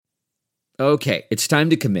Okay, it's time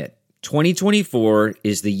to commit. 2024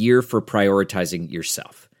 is the year for prioritizing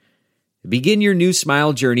yourself. Begin your new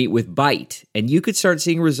smile journey with Byte, and you could start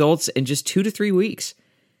seeing results in just 2 to 3 weeks.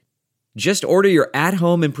 Just order your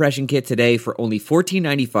at-home impression kit today for only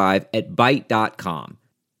 $14.95 at Byte.com.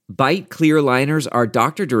 Byte clear liners are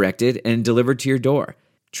doctor-directed and delivered to your door.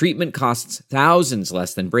 Treatment costs thousands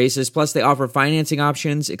less than braces, plus they offer financing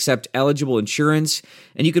options, accept eligible insurance,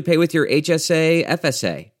 and you could pay with your HSA,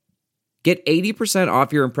 FSA. Get 80%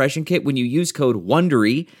 off your impression kit when you use code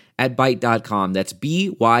WONDERY at Byte.com. That's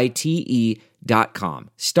BYTE.com.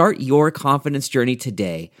 Start your confidence journey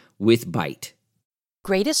today with Byte.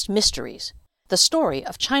 Greatest Mysteries, the story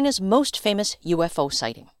of China's most famous UFO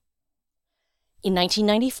sighting. In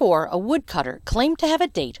 1994, a woodcutter claimed to have a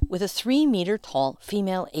date with a 3-meter-tall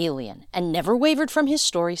female alien and never wavered from his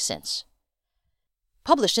story since.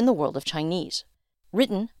 Published in the World of Chinese.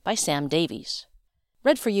 Written by Sam Davies.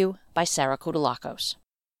 Read for you by Sarah Kodolakos.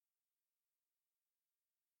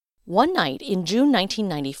 One night in June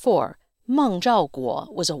 1994, Meng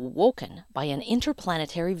Zhaoguo was awoken by an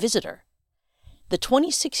interplanetary visitor. The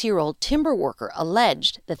 26-year-old timber worker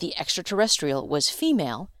alleged that the extraterrestrial was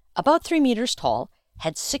female, about 3 meters tall,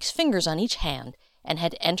 had 6 fingers on each hand, and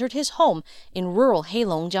had entered his home in rural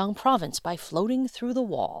Heilongjiang province by floating through the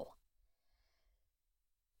wall.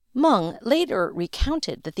 Meng later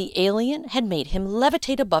recounted that the alien had made him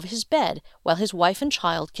levitate above his bed while his wife and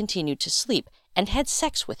child continued to sleep and had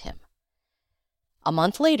sex with him. A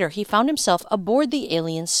month later, he found himself aboard the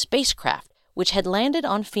alien's spacecraft, which had landed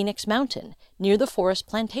on Phoenix Mountain, near the forest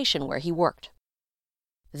plantation where he worked.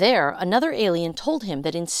 There, another alien told him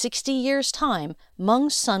that in 60 years' time,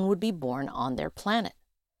 Meng's son would be born on their planet.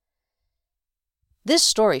 This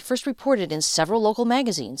story, first reported in several local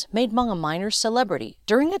magazines, made Meng a minor celebrity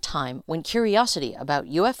during a time when curiosity about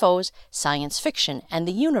UFOs, science fiction, and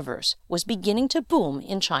the universe was beginning to boom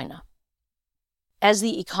in China. As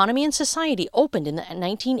the economy and society opened in the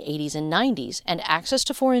 1980s and 90s and access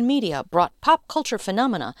to foreign media brought pop culture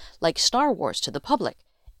phenomena like Star Wars to the public,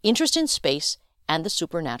 interest in space and the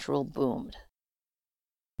supernatural boomed.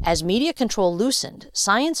 As media control loosened,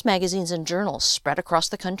 science magazines and journals spread across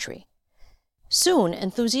the country. Soon,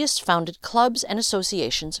 enthusiasts founded clubs and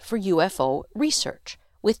associations for UFO research,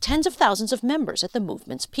 with tens of thousands of members at the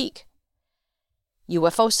movement's peak.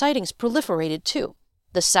 UFO sightings proliferated too.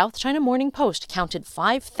 The South China Morning Post counted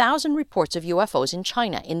 5,000 reports of UFOs in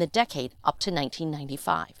China in the decade up to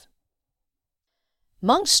 1995.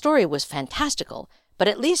 Meng's story was fantastical, but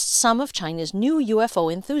at least some of China's new UFO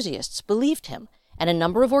enthusiasts believed him, and a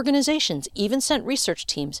number of organizations even sent research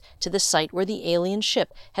teams to the site where the alien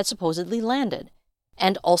ship had supposedly landed,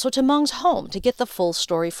 and also to Meng's home to get the full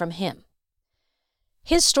story from him.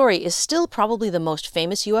 His story is still probably the most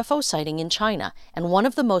famous UFO sighting in China and one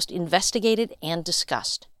of the most investigated and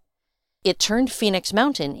discussed. It turned Phoenix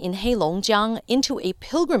Mountain in Heilongjiang into a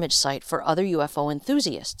pilgrimage site for other UFO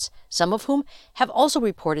enthusiasts, some of whom have also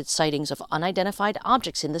reported sightings of unidentified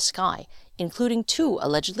objects in the sky, including 2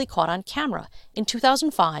 allegedly caught on camera in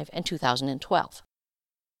 2005 and 2012.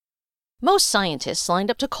 Most scientists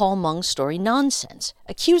lined up to call Meng's story nonsense,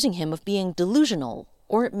 accusing him of being delusional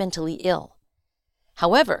or mentally ill.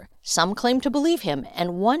 However, some claimed to believe him,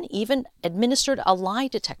 and one even administered a lie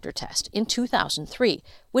detector test in 2003,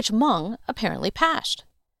 which Meng apparently passed.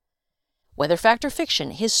 Whether fact or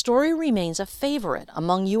fiction, his story remains a favorite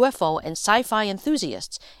among UFO and sci-fi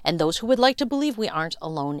enthusiasts and those who would like to believe we aren't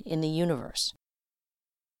alone in the universe.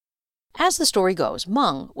 As the story goes,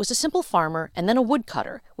 Meng was a simple farmer and then a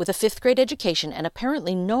woodcutter with a 5th-grade education and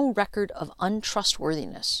apparently no record of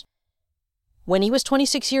untrustworthiness. When he was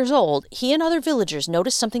 26 years old, he and other villagers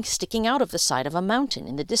noticed something sticking out of the side of a mountain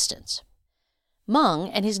in the distance. Meng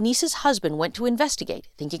and his niece's husband went to investigate,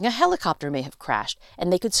 thinking a helicopter may have crashed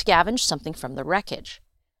and they could scavenge something from the wreckage.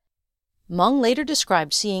 Meng later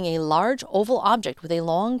described seeing a large oval object with a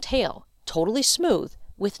long tail, totally smooth,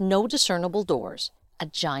 with no discernible doors, a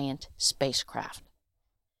giant spacecraft.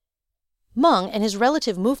 Meng and his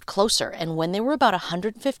relative moved closer, and when they were about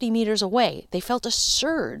 150 meters away, they felt a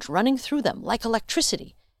surge running through them like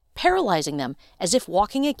electricity, paralyzing them as if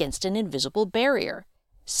walking against an invisible barrier.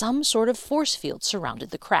 Some sort of force field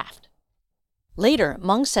surrounded the craft. Later,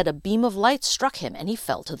 Meng said a beam of light struck him and he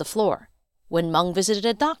fell to the floor. When Meng visited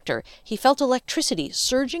a doctor, he felt electricity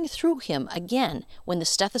surging through him again when the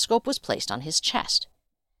stethoscope was placed on his chest.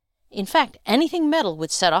 In fact, anything metal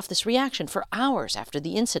would set off this reaction for hours after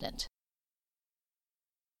the incident.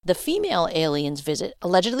 The female alien's visit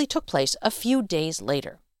allegedly took place a few days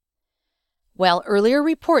later. While earlier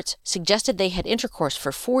reports suggested they had intercourse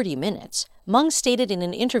for 40 minutes, Meng stated in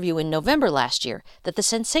an interview in November last year that the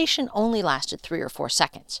sensation only lasted 3 or 4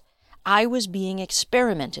 seconds. "I was being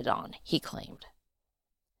experimented on," he claimed.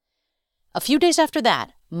 A few days after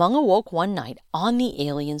that, Meng awoke one night on the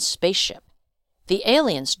aliens' spaceship. The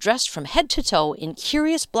aliens, dressed from head to toe in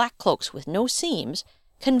curious black cloaks with no seams,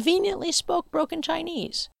 conveniently spoke broken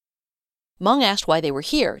Chinese. Meng asked why they were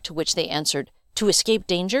here, to which they answered, "To escape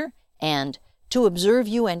danger," and "to observe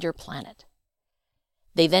you and your planet."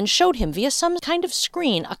 They then showed him via some kind of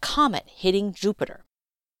screen a comet hitting Jupiter.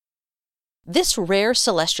 This rare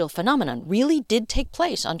celestial phenomenon really did take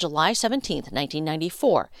place on July 17,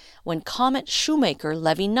 1994, when comet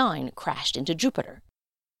Shoemaker-Levy 9 crashed into Jupiter.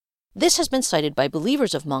 This has been cited by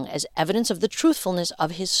believers of Meng as evidence of the truthfulness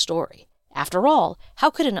of his story. After all, how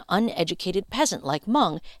could an uneducated peasant like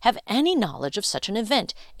Meng have any knowledge of such an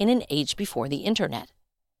event in an age before the internet?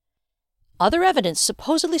 Other evidence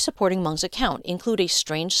supposedly supporting Meng's account include a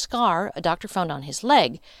strange scar a doctor found on his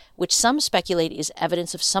leg, which some speculate is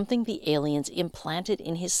evidence of something the aliens implanted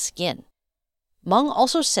in his skin. Meng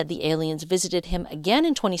also said the aliens visited him again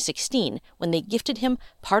in 2016 when they gifted him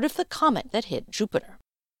part of the comet that hit Jupiter.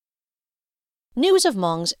 News of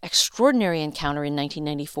Meng's extraordinary encounter in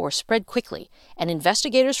 1994 spread quickly, and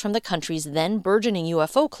investigators from the country's then burgeoning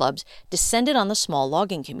UFO clubs descended on the small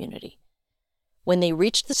logging community. When they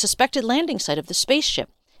reached the suspected landing site of the spaceship,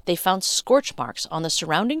 they found scorch marks on the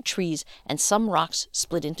surrounding trees and some rocks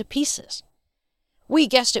split into pieces. "We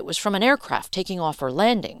guessed it was from an aircraft taking off or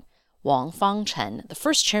landing," Wang Fangchen, the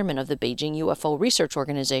first chairman of the Beijing UFO Research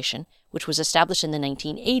Organization, which was established in the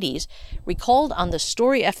 1980s, recalled on the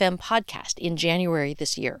Story FM podcast in January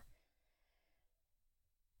this year.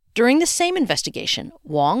 During the same investigation,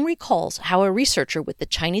 Wang recalls how a researcher with the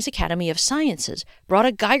Chinese Academy of Sciences brought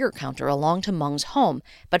a Geiger counter along to Meng's home,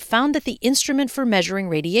 but found that the instrument for measuring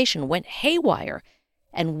radiation went haywire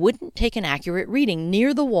and wouldn't take an accurate reading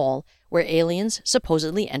near the wall where aliens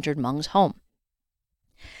supposedly entered Meng's home.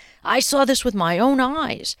 "I saw this with my own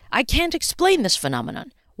eyes. I can't explain this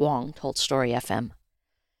phenomenon," Wang told Story FM.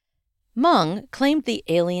 Meng claimed the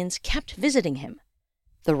aliens kept visiting him.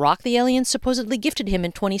 The rock the aliens supposedly gifted him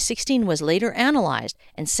in 2016 was later analyzed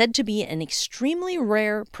and said to be an extremely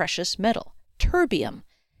rare precious metal, terbium.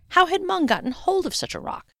 How had Meng gotten hold of such a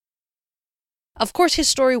rock? Of course, his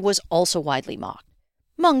story was also widely mocked.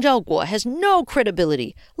 "Meng Zhaoguo has no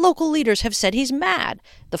credibility. Local leaders have said he's mad,"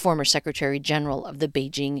 the former Secretary General of the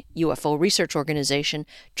Beijing UFO Research Organization,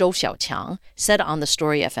 Zhou Xiaoqiang, said on the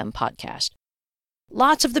Story FM podcast.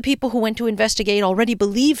 "Lots of the people who went to investigate already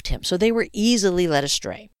believed him, so they were easily led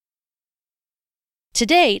astray."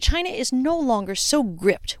 Today, China is no longer so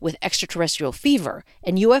gripped with extraterrestrial fever,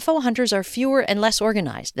 and UFO hunters are fewer and less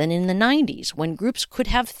organized than in the 90s, when groups could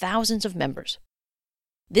have thousands of members.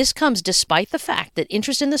 This comes despite the fact that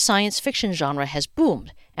interest in the science fiction genre has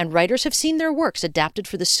boomed, and writers have seen their works adapted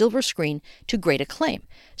for the silver screen to great acclaim,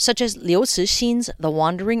 such as Liu Cixin's The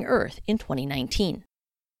Wandering Earth in 2019.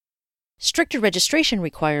 Stricter registration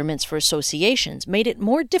requirements for associations made it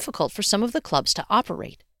more difficult for some of the clubs to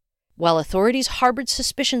operate, while authorities harbored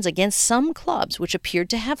suspicions against some clubs which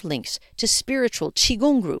appeared to have links to spiritual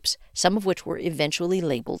Qigong groups, some of which were eventually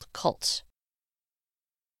labeled cults.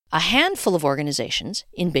 A handful of organizations,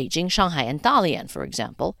 in Beijing, Shanghai, and Dalian, for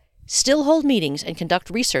example, still hold meetings and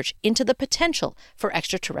conduct research into the potential for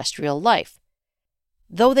extraterrestrial life,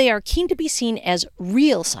 though they are keen to be seen as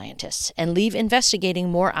real scientists and leave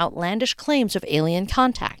investigating more outlandish claims of alien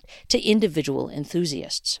contact to individual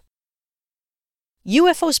enthusiasts.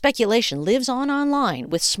 UFO speculation lives on online,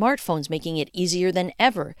 with smartphones making it easier than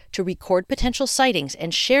ever to record potential sightings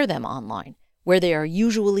and share them online, where they are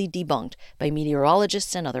usually debunked by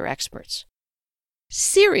meteorologists and other experts.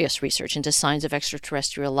 Serious research into signs of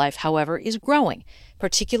extraterrestrial life, however, is growing,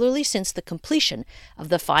 particularly since the completion of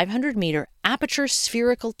the 500-meter Aperture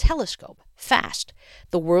Spherical Telescope, FAST,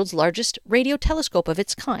 the world's largest radio telescope of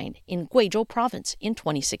its kind, in Guizhou Province in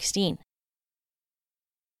 2016.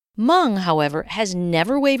 Meng, however, has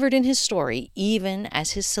never wavered in his story, even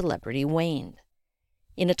as his celebrity waned.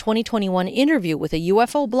 In a 2021 interview with a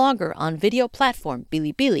UFO blogger on video platform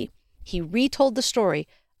Bilibili, he retold the story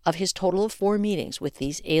of his total of 4 meetings with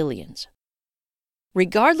these aliens.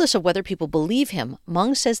 Regardless of whether people believe him,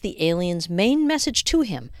 Meng says the aliens' main message to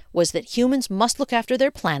him was that humans must look after their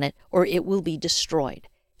planet or it will be destroyed,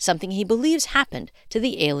 something he believes happened to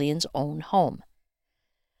the aliens' own home.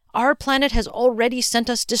 "Our planet has already sent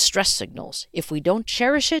us distress signals. If we don't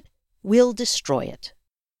cherish it, we'll destroy it."